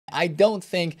I don't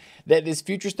think that this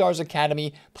Future Stars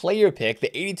Academy player pick,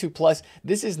 the 82 plus,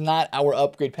 this is not our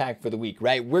upgrade pack for the week,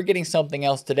 right? We're getting something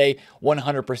else today,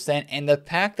 100%. And the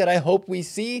pack that I hope we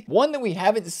see, one that we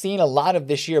haven't seen a lot of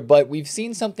this year, but we've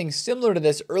seen something similar to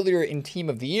this earlier in Team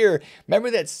of the Year.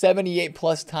 Remember that 78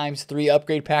 plus times 3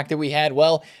 upgrade pack that we had?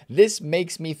 Well, this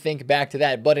makes me think back to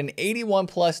that, but an 81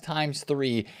 plus times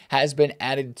 3 has been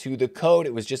added to the code.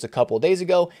 It was just a couple days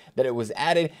ago that it was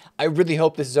added. I really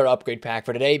hope this is our upgrade pack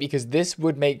for today, because this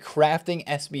would make crafting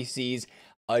SBCs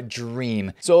a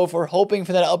dream. So if we're hoping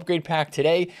for that upgrade pack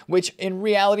today, which in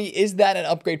reality, is that an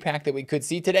upgrade pack that we could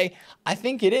see today? I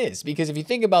think it is, because if you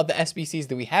think about the SBCs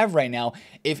that we have right now,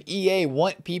 if EA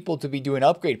want people to be doing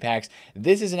upgrade packs,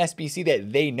 this is an SBC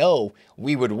that they know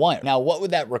we would want. Now, what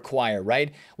would that require,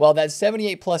 right? Well, that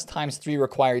 78 plus times 3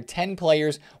 required 10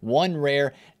 players, 1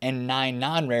 rare, and 9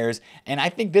 non-rares. And I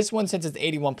think this one, since it's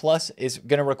 81 plus, is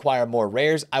going to require more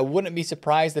rares. I wouldn't be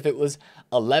surprised if it was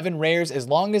 11 rares. As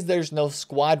long as there's no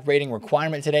squad rating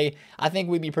requirement today, I think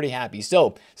we'd be pretty happy.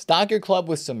 So stock your club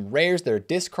with some rares, their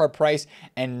discard price,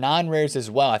 and non-rares as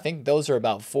well. I think those are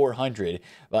about 400.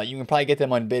 You can probably get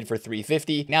them on bid for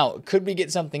 350. Now, could we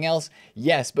get something else?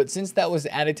 Yes, but since that was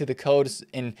added to the code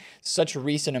in such a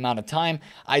recent amount of time,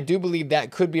 I do believe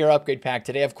that could be our upgrade pack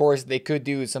today. Of course, they could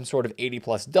do some sort of 80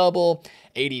 plus double,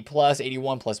 80 plus,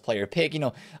 81 plus player pick. You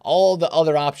know, all the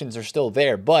other options are still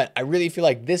there, but I really feel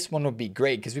like this one would be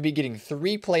great, because we'd be getting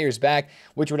 3 players back,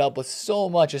 which would help us so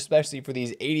much, especially for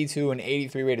these 82 and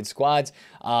 83 rated squads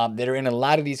that are in a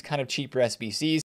lot of these kind of cheaper SBCs.